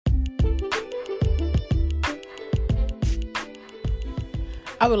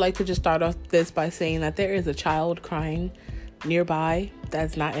I would like to just start off this by saying that there is a child crying nearby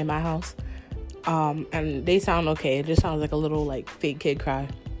that's not in my house. And they sound okay. It just sounds like a little like fake kid cry.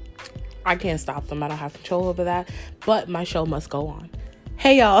 I can't stop them. I don't have control over that. But my show must go on.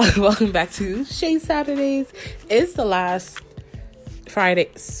 Hey y'all, welcome back to Shay Saturdays. It's the last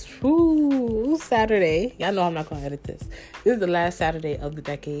Friday. Saturday. Y'all know I'm not gonna edit this. This is the last Saturday of the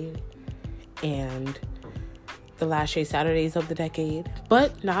decade. And the last Shay Saturdays of the decade.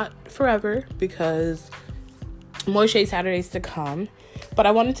 But not forever, because more Shay Saturdays to come. But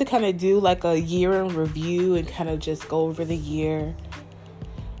I wanted to kind of do like a year in review and kind of just go over the year.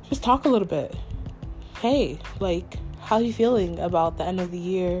 Just talk a little bit. Hey, like, how are you feeling about the end of the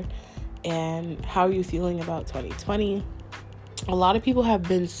year? And how are you feeling about 2020? A lot of people have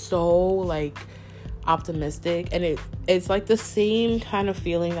been so, like, optimistic. And it's like the same kind of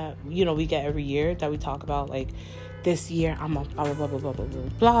feeling that, you know, we get every year that we talk about, like, this year I'm a blah, blah, blah, blah, blah, blah, blah,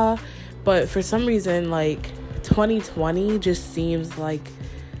 blah. But for some reason, like, 2020 just seems like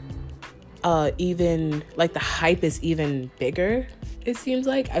even, like, the hype is even bigger. It seems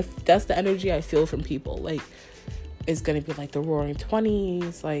like that's the energy I feel from people. Like, it's gonna be like the Roaring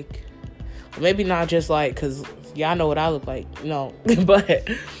 20s, like, well, maybe not just like, because y'all know what I look like, no, but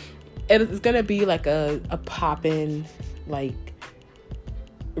it's gonna be like a poppin', like,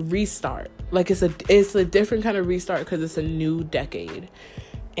 restart. Like, it's a different kind of restart because it's a new decade,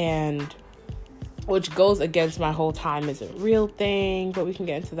 and which goes against my whole time isn't real thing, but we can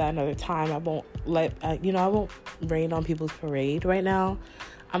get into that another time. I won't I won't rain on people's parade right now.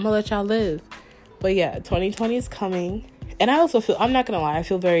 I'm gonna let y'all live. But yeah, 2020 is coming. And I also feel, I'm not gonna lie, I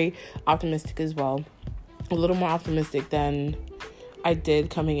feel very optimistic as well. A little more optimistic than I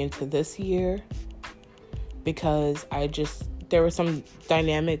did coming into this year, because there were some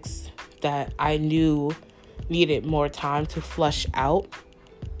dynamics that I knew needed more time to flush out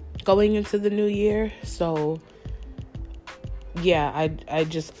going into the new year. So yeah,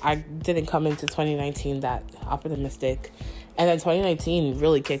 I didn't come into 2019 that optimistic. And then 2019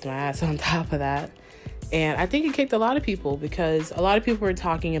 really kicked my ass on top of that. And I think it kicked a lot of people, because a lot of people were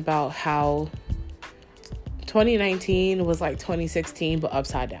talking about how 2019 was like 2016 but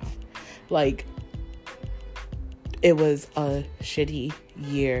upside down. Like, it was a shitty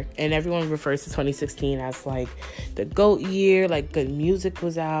year, and everyone refers to 2016 as like the GOAT year. Like, good music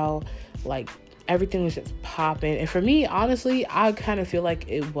was out, like everything was just popping. And for me, honestly, I kind of feel like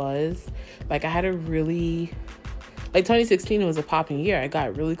it was like, I had a really, like, 2016 was a popping year. I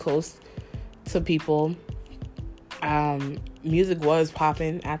got really close to people. Music was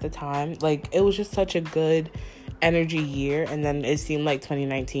popping at the time. Like, it was just such a good energy year. And then it seemed like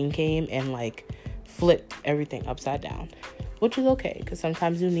 2019 came and like flipped everything upside down, which is okay, because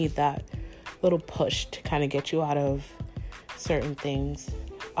sometimes you need that little push to kind of get you out of certain things.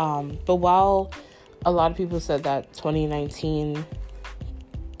 But while a lot of people said that 2019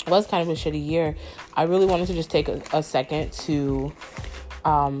 was kind of a shitty year, I really wanted to just take a second to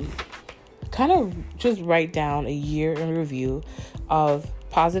kind of just write down a year in review of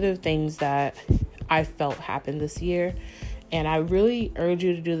positive things that I felt happened this year. And I really urge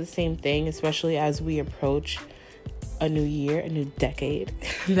you to do the same thing, especially as we approach a new year, a new decade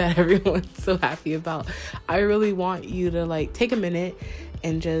that everyone's so happy about. I really want you to, like, take a minute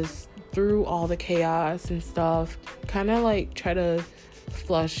and just, through all the chaos and stuff, kind of like try to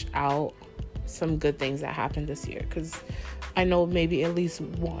flush out some good things that happened this year. Because I know maybe at least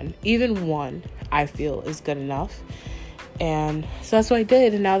even one, I feel is good enough. And so that's what I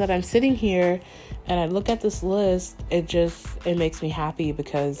did. And now that I'm sitting here and I look at this list, it makes me happy,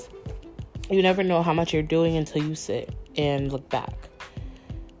 because you never know how much you're doing until you sit and look back.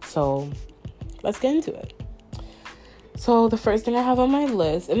 So let's get into it. So the first thing I have on my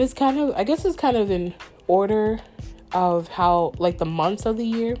list, and it's kind of in order of how, like, the months of the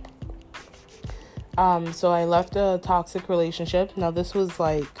year. So I left a toxic relationship. Now, this was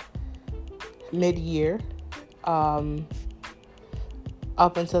like mid-year.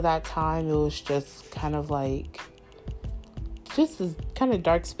 Up until that time, it was just kind of like, just this kind of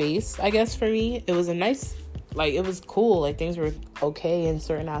dark space, I guess, for me. It was a nice, like, it was cool. Like, things were okay in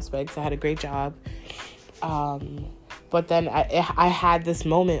certain aspects. I had a great job. But then I had this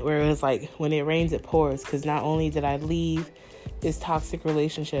moment where it was like, when it rains, it pours. Because not only did I leave this toxic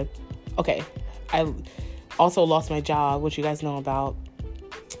relationship, okay, I also lost my job, which you guys know about.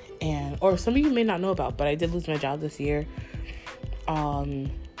 Or some of you may not know about, but I did lose my job this year.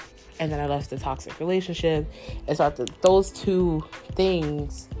 And then I left the toxic relationship. And so those two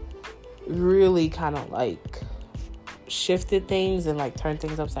things really kind of like shifted things and like turned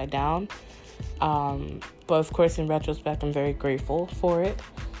things upside down. But of course, in retrospect, I'm very grateful for it.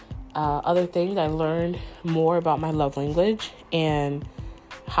 Other things, I learned more about my love language and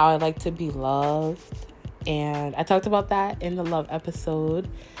how I like to be loved. And I talked about that in the love episode,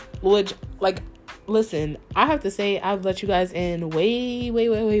 which, like, listen, I have to say I've let you guys in way, way,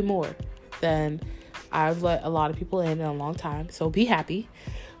 way, way more than I've let a lot of people in a long time. So be happy,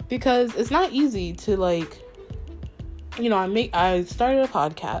 because it's not easy to, like, you know, I started a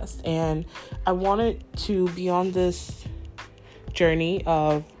podcast and I wanted to be on this journey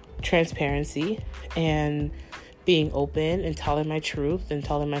of transparency and being open and telling my truth and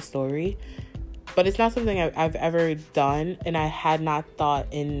telling my story. But it's not something I've ever done, and I had not thought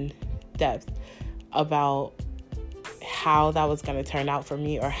in depth about how that was going to turn out for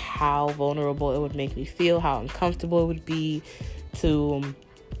me, or how vulnerable it would make me feel, how uncomfortable it would be to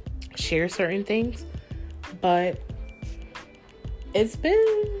share certain things. But it's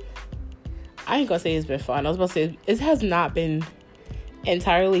been, I ain't gonna say it's been fun. I was about to say it has not been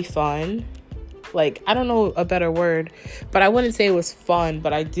entirely fun. Like, I don't know a better word, but I wouldn't say it was fun,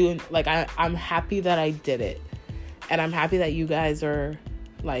 but I do, like, I'm happy that I did it. And I'm happy that you guys are,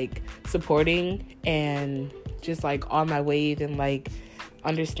 like, supporting and just, like, on my wave, and, like,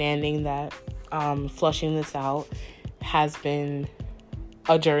 understanding that flushing this out has been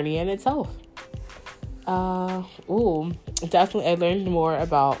a journey in itself. Definitely I learned more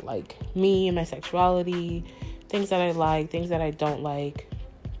about, like, me and my sexuality, things that I like, things that I don't like.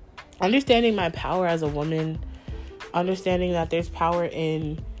 Understanding my power as a woman, understanding that there's power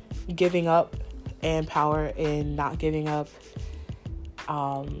in giving up and power in not giving up,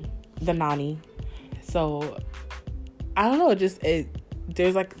 the nani. So, I don't know,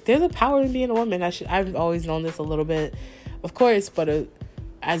 there's a power in being a woman. I've always known this a little bit, of course, but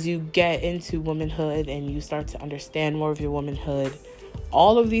as you get into womanhood and you start to understand more of your womanhood,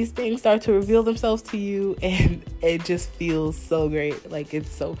 all of these things start to reveal themselves to you, and it just feels so great. Like,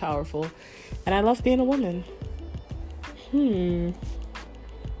 it's so powerful. And I love being a woman. Oh,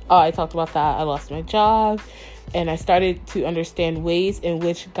 I talked about that. I lost my job, and I started to understand ways in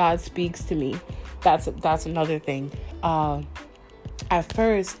which God speaks to me. That's another thing. At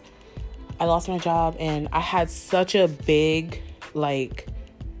first, I lost my job, and I had such a big, like,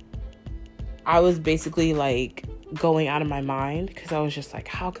 I was basically, like, going out of my mind, because I was just like,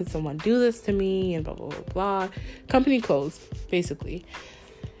 how could someone do this to me, and blah, blah, blah, blah. Company closed, basically.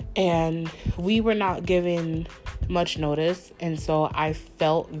 And we were not given much notice, and so I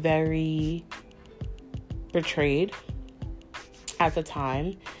felt very betrayed at the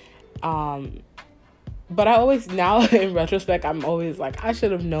time. But I always, now in retrospect, I'm always like, I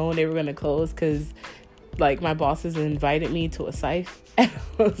should have known they were going to close, because, like, my bosses invited me to a site, and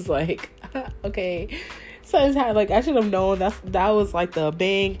I was like, okay, something's happened. Like, I should have known. That was like the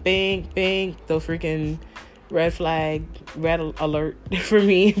bang, bang, bang, the freaking red flag, red alert for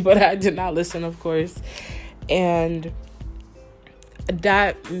me. But I did not listen, of course. And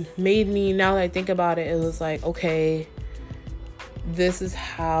that made me, now that I think about it, it was like, okay, this is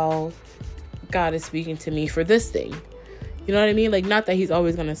how God is speaking to me for this thing. You know what I mean? Like, not that he's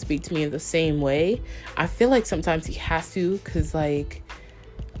always going to speak to me in the same way. I feel like sometimes he has to, because, like,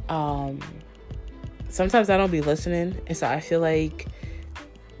 sometimes I don't be listening. And so I feel like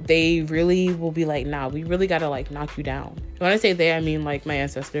they really will be like, nah, we really got to, like, knock you down. When I say they, I mean, like, my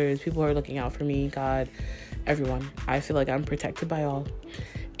ancestors, people who are looking out for me, God, everyone. I feel like I'm protected by all.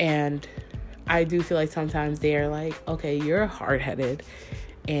 And I do feel like sometimes they're like, okay, you're hard-headed,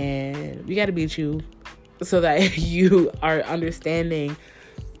 and we got to beat you so that you are understanding,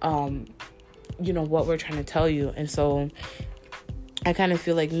 what we're trying to tell you. And so I kind of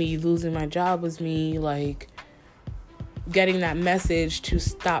feel like me losing my job was me, like, getting that message to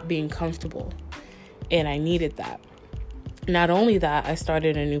stop being comfortable. And I needed that. Not only that, I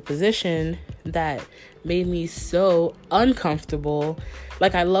started a new position that made me so uncomfortable.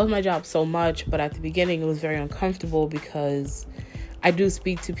 Like, I love my job so much, but at the beginning it was very uncomfortable, because I do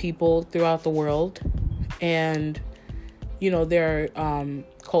speak to people throughout the world, and, there are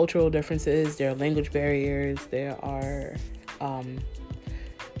cultural differences, there are language barriers, there are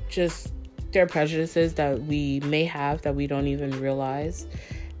there are prejudices that we may have that we don't even realize.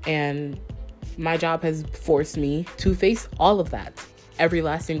 And my job has forced me to face all of that. Every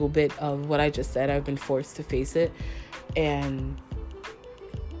last single bit of what I just said, I've been forced to face it, and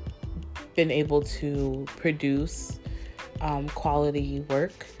been able to produce quality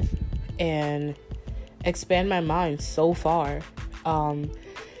work and expand my mind so far.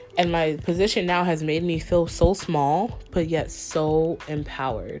 And my position now has made me feel so small, but yet so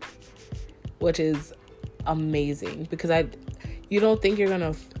empowered, which is amazing, because you don't think you're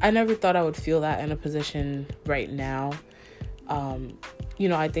gonna, I never thought I would feel that in a position right now.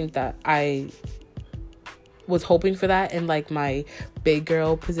 I think that I was hoping for that in like my big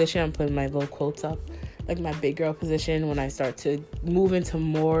girl position. I'm putting my little quotes up, like my big girl position when I start to move into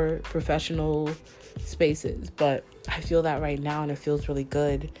more professional spaces. But I feel that right now, and it feels really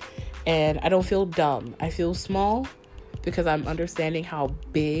good. And I don't feel dumb. I feel small because I'm understanding how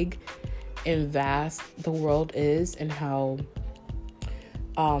big and vast the world is, and how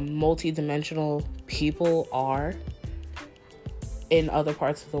multi-dimensional people are in other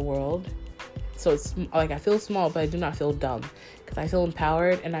parts of the world. So it's like I feel small, but I do not feel dumb, because I feel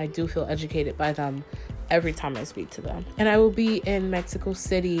empowered, and I do feel educated by them every time I speak to them. And I will be in Mexico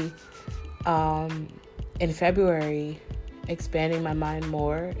City in February, expanding my mind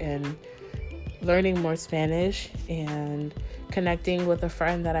more and learning more Spanish and connecting with a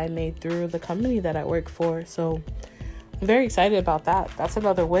friend that I made through the company that I work for. So I'm very excited about that. That's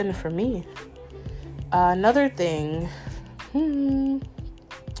another win for me. Another thing,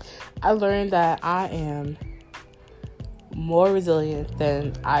 I learned that I am more resilient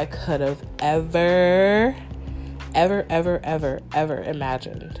than I could have ever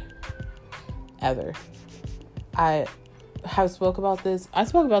imagined. Ever. I was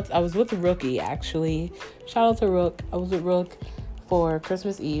with Rookie, actually. Shout out to Rook. I was with Rook for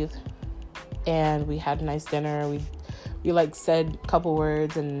Christmas Eve, and we had a nice dinner. We like said a couple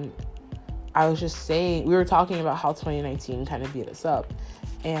words, and I was just saying, we were talking about how 2019 kind of beat us up,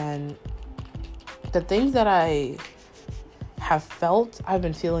 and the things that I have felt, I've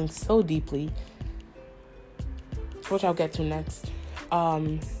been feeling so deeply, which I'll get to next.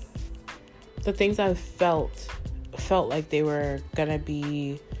 The things I've felt like they were gonna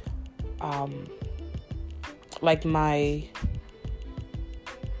be like my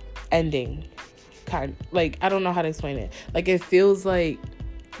ending, kind, like, I don't know how to explain it. Like, it feels like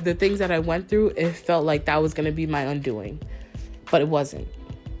the things that I went through, it felt like that was gonna be my undoing, but it wasn't.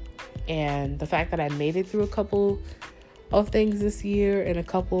 And the fact that I made it through a couple of things this year, and a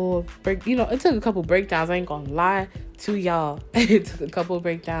couple of it took a couple breakdowns. I ain't gonna lie to y'all. It took a couple of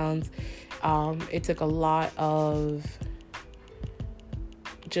breakdowns. It took a lot of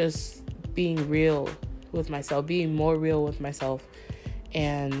just being real with myself, being more real with myself,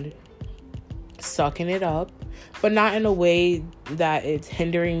 and sucking it up, but not in a way that it's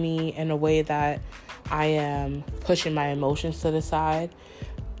hindering me, in a way that I am pushing my emotions to the side,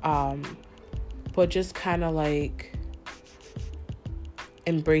 but just kind of like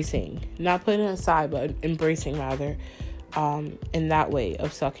embracing, not putting it aside, but embracing rather, in that way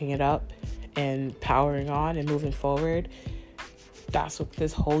of sucking it up and powering on and moving forward. That's what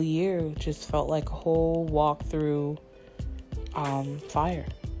this whole year just felt like, a whole walk through fire.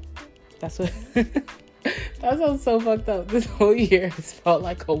 That's what that sounds so fucked up. This whole year has felt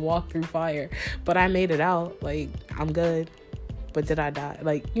like a walk through fire, but I made it out. Like, I'm good. But did I die?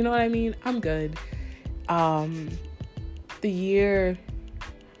 Like, you know what I mean? I'm good. The year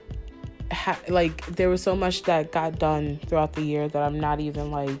there was so much that got done throughout the year that I'm not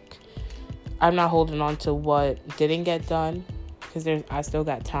holding on to what didn't get done, because I still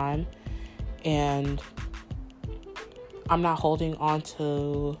got time, and I'm not holding on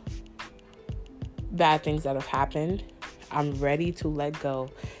to bad things that have happened. I'm ready to let go.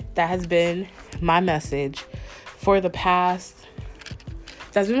 That has been my message for the past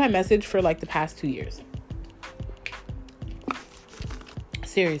 2 years.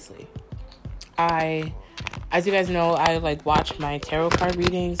 Seriously. As you guys know, I watch my tarot card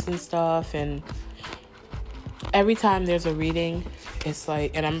readings and stuff, and every time there's a reading, it's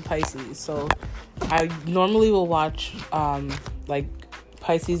like, and I'm a Pisces, so I normally will watch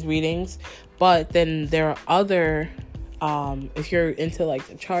Pisces readings, but then there are other, if you're into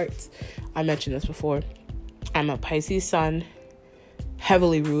the charts, I mentioned this before, I'm a Pisces sun,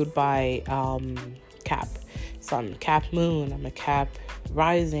 heavily ruled by Cap. So I'm a Cap moon, I'm a Cap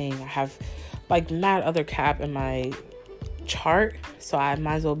rising, I have mad other Cap in my chart, so I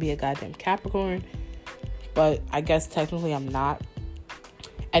might as well be a goddamn Capricorn, but I guess technically I'm not.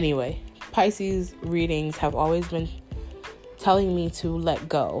 Anyway, Pisces readings have always been telling me to let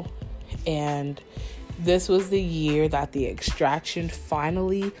go, and this was the year that the extraction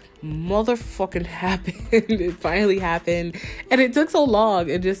finally motherfucking happened. It finally happened, and it took so long.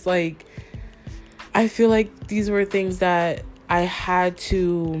 It just I feel like these were things that I had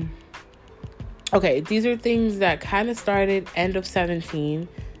to... Okay, these are things that kind of started end of 17,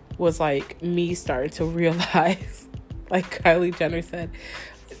 was me starting to realize, like Kylie Jenner said,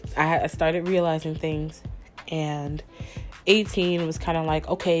 I started realizing things, and 18 was kind of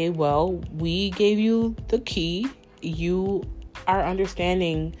okay, well, we gave you the key, you are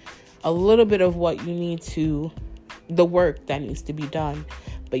understanding a little bit of what you need to, the work that needs to be done,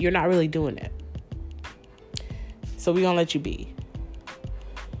 but you're not really doing it. So we're going to let you be.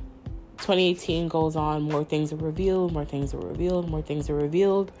 2018 goes on, more things are revealed, more things are revealed, more things are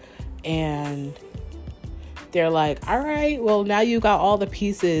revealed. And they're like, all right, well, now you got all the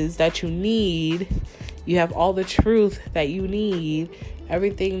pieces that you need. You have all the truth that you need.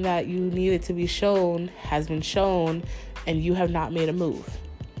 Everything that you needed to be shown has been shown, and you have not made a move.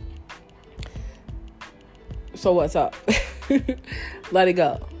 So what's up? Let it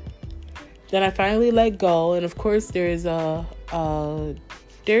go. Then I finally let go, and of course there is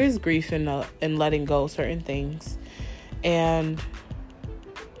grief in letting go certain things, and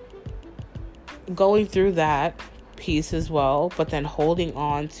going through that piece as well, but then holding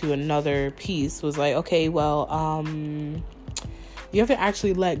on to another piece was like, okay, well, you haven't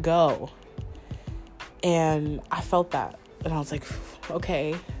actually let go. And I felt that, and I was like,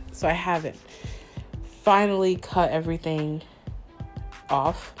 okay, so I haven't finally cut everything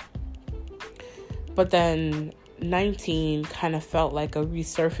off. But then 19 kind of felt like a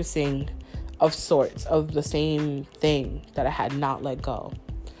resurfacing of sorts of the same thing that I had not let go.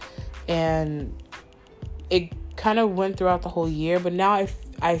 And it kind of went throughout the whole year, but now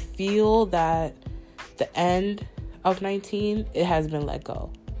I feel that the end of 19, it has been let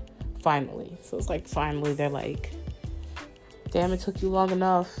go. Finally. So it's like, finally, they're like, damn, it took you long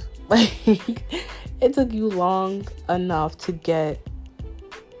enough. Like, it took you long enough to get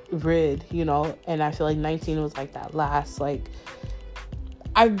rid, and I feel like 19 was like that last, like,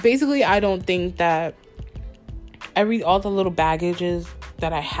 I don't think that all the little baggages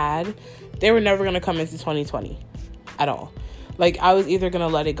that I had, they were never going to come into 2020 at all. Like, I was either going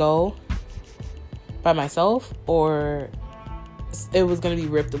to let it go by myself, or it was going to be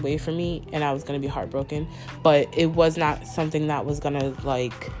ripped away from me and I was going to be heartbroken. But it was not something that was going to,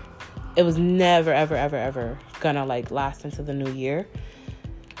 like, it was never, ever, ever, ever going to, like, last into the new year.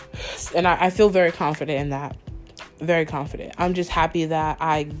 And I feel very confident in that. Very confident. I'm just happy that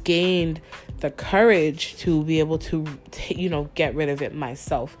I gained the courage to be able to, get rid of it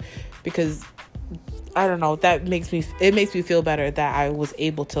myself. Because, I don't know, it makes me feel better that I was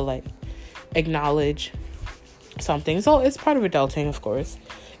able to, like, acknowledge something. So it's part of adulting, of course.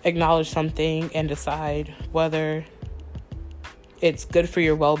 Acknowledge something and decide whether it's good for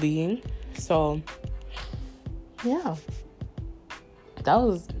your well-being. So, yeah. That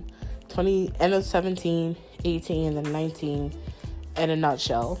was end of 17, 18, and then 19 in a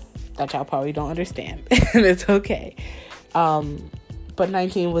nutshell that y'all probably don't understand. And it's okay. But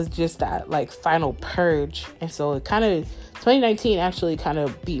 19 was just that, like, final purge. And so it 2019 actually kind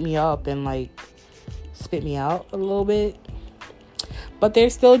of beat me up and, like, spit me out a little bit. But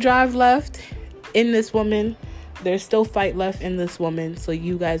there's still drive left in this woman. There's still fight left in this woman. So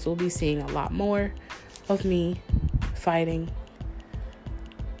you guys will be seeing a lot more of me fighting,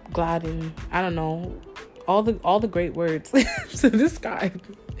 gliding, I don't know, all the great words to describe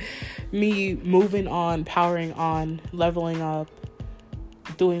me moving on, powering on, leveling up,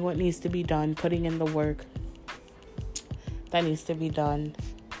 doing what needs to be done, putting in the work that needs to be done.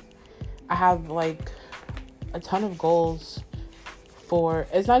 I have, like, a ton of goals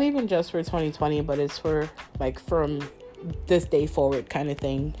it's not even just for 2020, but it's for, like, from this day forward kind of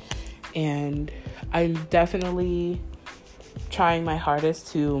thing. And I'm definitely trying my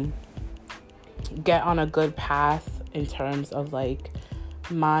hardest to get on a good path in terms of, like,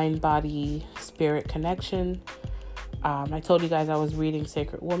 mind, body, spirit connection. I told you guys I was reading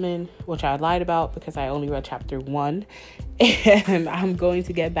Sacred Woman, which I lied about because I only read chapter 1, and I'm going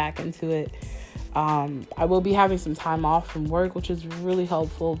to get back into it. I will be having some time off from work, which is really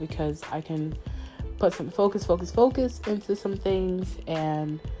helpful because I can put some focus into some things,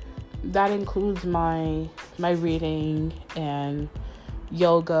 and that includes my reading and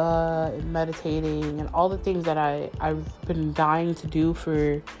yoga and meditating and all the things that I've been dying to do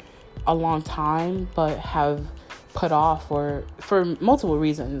for a long time, but have put off for multiple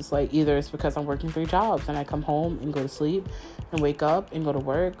reasons. Like, either it's because I'm working 3 jobs and I come home and go to sleep and wake up and go to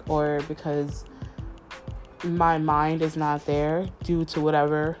work, or because my mind is not there due to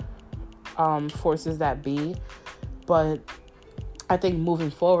whatever forces that be. But I think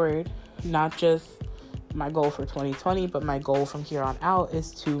moving forward, not just my goal for 2020, but my goal from here on out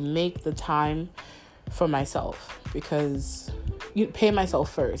is to make the time for myself, because you pay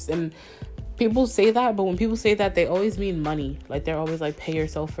myself first. And people say that, but when people say that, they always mean money. Like, they're always like, pay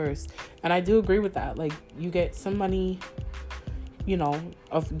yourself first. And I do agree with that. Like, you get some money,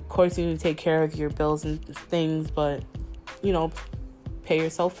 of course you need to take care of your bills and things, but, pay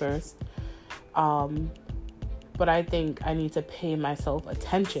yourself first. But but I think I need to pay myself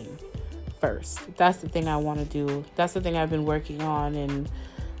attention first. That's the thing I want to do. That's the thing I've been working on and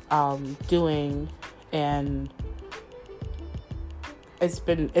doing, and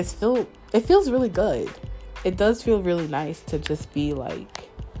it feels really good. It does feel really nice to just be like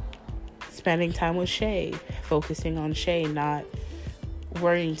spending time with Shay, focusing on Shay, not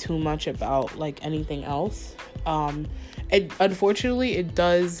worrying too much about like anything else. Unfortunately, it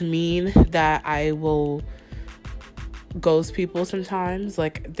does mean that I will ghost people sometimes.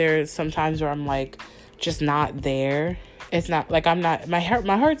 Like, there's some times where I'm like just not there. It's not like I'm not, my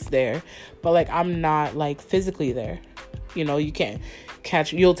heart's there, but like I'm not like physically there. You know, you can't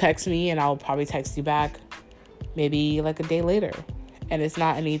you'll text me and I'll probably text you back maybe like a day later, and it's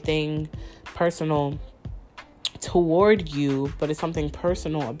not anything personal toward you, but it's something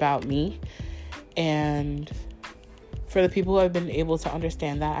personal about me. And for the people who have been able to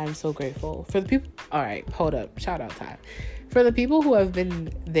understand that, I'm so grateful. For the people, all right, hold up, shout out time. For the people who have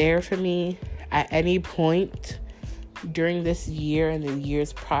been there for me at any point during this year and the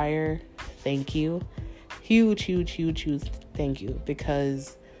years prior, thank you. Huge thank you,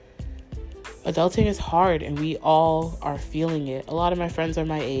 because adulting is hard and we all are feeling it. A lot of my friends are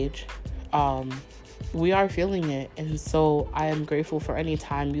my age. We are feeling it, and so I am grateful for any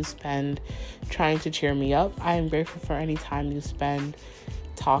time you spend trying to cheer me up. I am grateful for any time you spend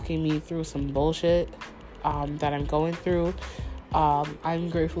talking me through some bullshit that I'm going through. I'm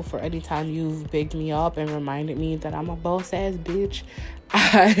grateful for any time you've bigged me up and reminded me that I'm a boss ass bitch.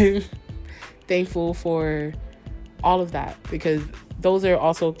 I'm thankful for all of that, because those are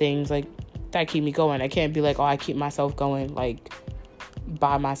also things like that keep me going. I can't be like, oh, I keep myself going like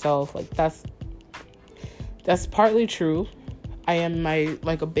by myself. Like that's partly true. I am a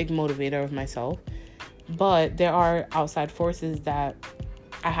big motivator of myself, but there are outside forces that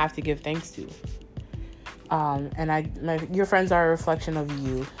I have to give thanks to. And your friends are a reflection of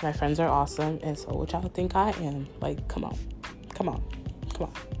you. My friends are awesome, and so what y'all think I am? Like, come on.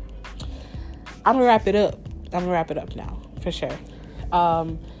 I'm gonna wrap it up now, for sure.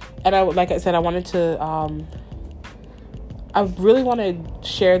 And like I said, I wanted to, I really want to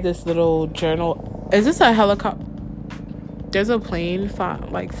share this little journal. Is this a helicopter? There's a plane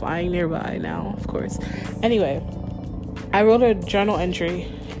flying nearby now, of course. Anyway, I wrote a journal entry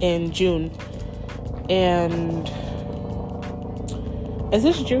in June. And is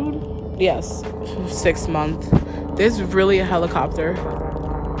this June? Yes, 6th month. There's really a helicopter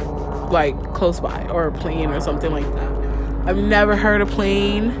like close by, or a plane or something like that. I've never heard a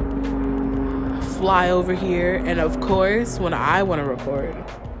plane fly over here. And of course, when I want to record,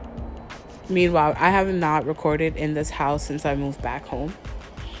 meanwhile, I have not recorded in this house since I moved back home.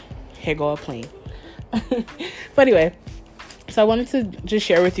 Here go a plane. But anyway, so I wanted to just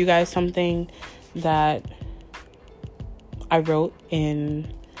share with you guys something that I wrote in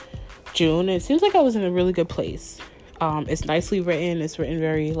June. It seems like I was in a really good place. It's nicely written. It's written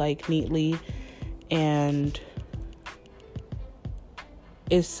very neatly, and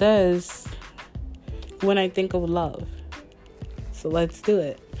it says, "When I think of love." So let's do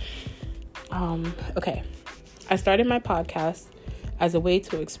it. Okay. I started my podcast as a way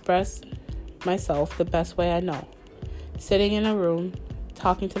to express myself the best way I know. Sitting in a room,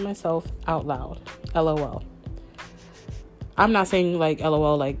 talking to myself out loud. LOL. I'm not saying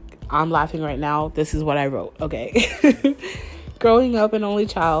LOL like I'm laughing right now. This is what I wrote. Okay. Growing up an only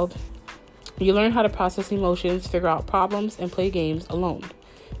child, you learn how to process emotions, figure out problems, and play games alone.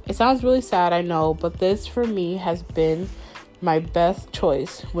 It sounds really sad, I know, but this for me has been my best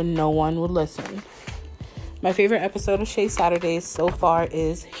choice when no one would listen. My favorite episode of Shay Saturdays so far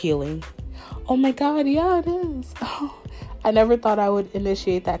is Healing. Oh my God, yeah, it is. Oh, I never thought I would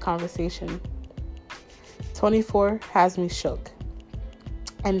initiate that conversation. 24 has me shook.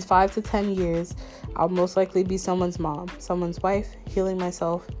 In 5 to 10 years, I'll most likely be someone's mom, someone's wife, healing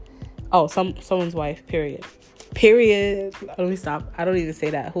myself. Oh, someone's wife, period. Let me stop. I don't even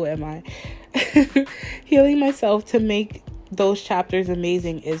say that. Who am I? Healing myself to make those chapters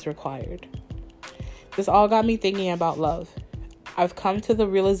amazing is required. This all got me thinking about love. I've come to the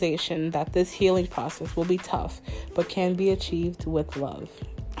realization that this healing process will be tough, but can be achieved with love.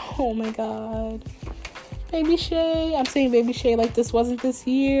 Oh my God. Baby Shay. I'm saying Baby Shay like this wasn't this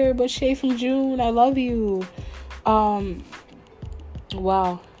year, but Shay from June, I love you.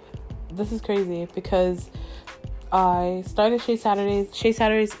 Wow. This is crazy because I started Shay Saturdays. Shay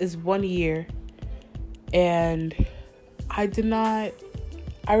Saturdays is 1 year, and I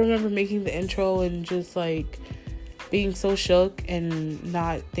remember making the intro and just being so shook and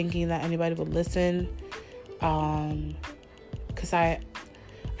not thinking that anybody would listen. Cause I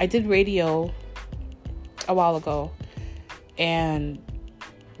did radio. a while ago.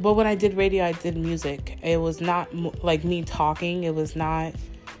 But when I did radio, I did music. It was not like me talking. It was not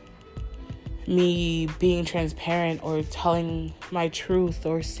me being transparent or telling my truth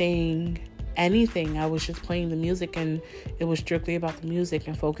or saying anything. I was just playing the music, and it was strictly about the music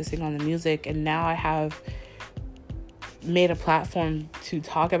and focusing on the music. And now I have made a platform to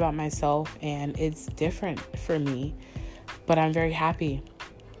talk about myself, and it's different for me, but I'm very happy.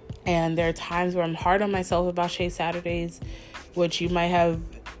 And there are times where I'm hard on myself about Shay Saturdays, which you might have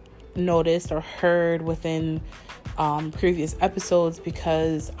noticed or heard within previous episodes,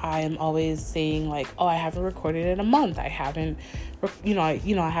 because I am always saying like, oh, I haven't recorded in a month. I haven't,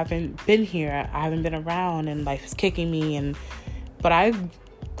 I haven't been here. I haven't been around, and life is kicking me. But I've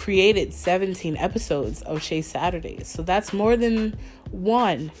created 17 episodes of Shay Saturdays, so that's more than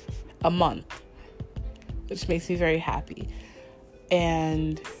one a month, which makes me very happy.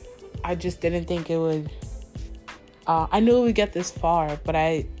 And I just didn't think it would. I knew it would get this far,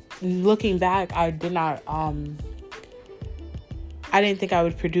 but looking back, I did not. I didn't think I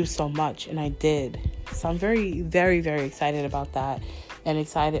would produce so much, and I did. So I'm very, very, very excited about that, and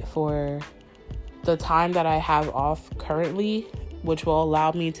excited for the time that I have off currently, which will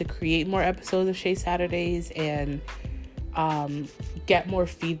allow me to create more episodes of Shay Saturdays and get more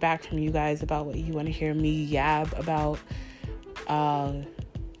feedback from you guys about what you want to hear me yab about,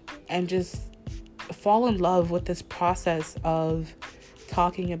 and just fall in love with this process of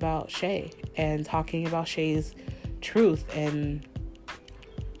talking about Shay and talking about Shay's truth and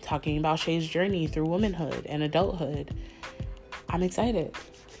talking about Shay's journey through womanhood and adulthood. I'm excited.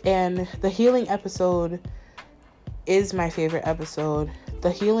 And the healing episode is my favorite episode.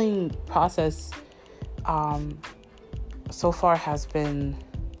 The healing process so far has been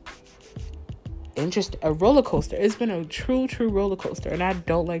interesting, a roller coaster. It's been a true roller coaster, and I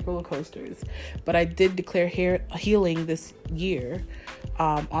don't like roller coasters, but I did declare healing this year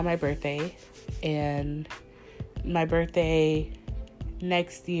on my birthday, and my birthday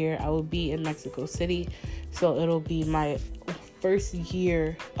next year I will be in Mexico City, so it'll be my first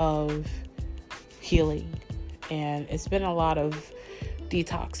year of healing, and it's been a lot of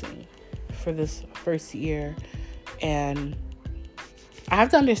detoxing for this first year. And I have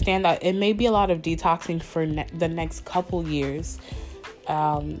to understand that it may be a lot of detoxing for the next couple years.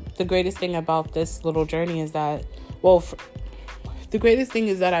 The greatest thing about this little journey is that, the greatest thing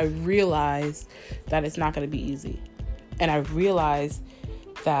is that I realized that it's not going to be easy. And I realized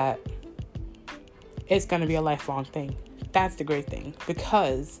that it's going to be a lifelong thing. That's the great thing,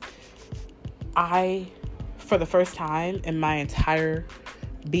 because I, for the first time in my entire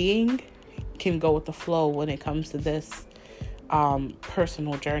being, can go with the flow when it comes to this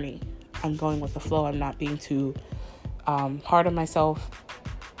personal journey. I'm going with the flow. I'm not being too hard on myself.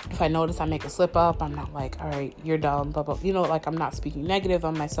 If I notice I make a slip up, I'm not like, all right, you're dumb, blah, blah. Like, I'm not speaking negative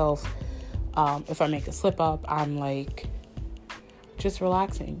on myself. If I make a slip up, I'm like just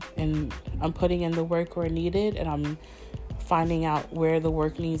relaxing, and I'm putting in the work where needed, and I'm finding out where the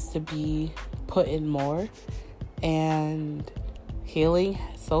work needs to be put in more. And healing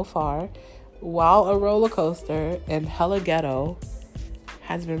so far, while a roller coaster and hella ghetto,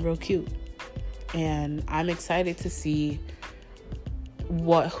 has been real cute. And I'm excited to see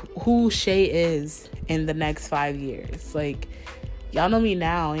who Shay is in the next 5 years. Like, y'all know me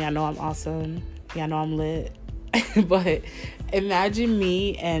now. Y'all know I'm awesome. Y'all know I'm lit. But imagine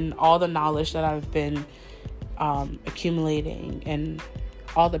me and all the knowledge that I've been accumulating, and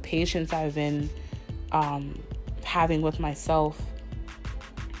all the patience I've been having with myself.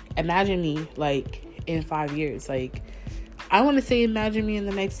 Imagine me like in 5 years. Like, I want to say imagine me in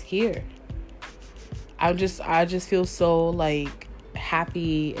the next year. I just feel so like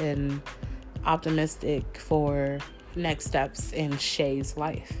happy and optimistic for next steps in Shay's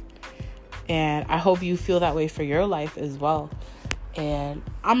life. And I hope you feel that way for your life as well. And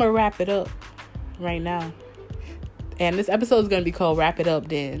I'm going to wrap it up right now. And this episode is going to be called Wrap It Up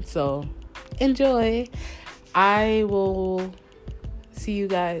Then. So enjoy. I will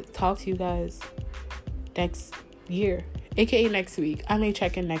talk to you guys next year, aka next week. I may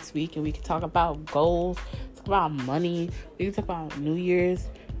check in next week, and we can talk about goals, talk about money, we can talk about New Year's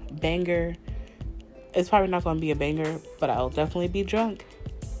banger. It's probably not going to be a banger, but I'll definitely be drunk.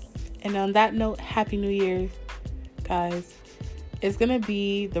 And on that note, Happy New Year, guys. It's going to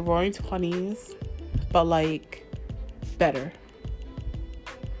be the Roaring 20s, but like better,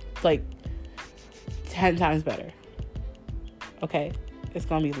 like 10 times better. Okay, it's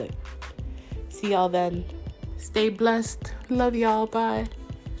gonna be lit. See y'all then. Stay blessed. Love y'all. Bye.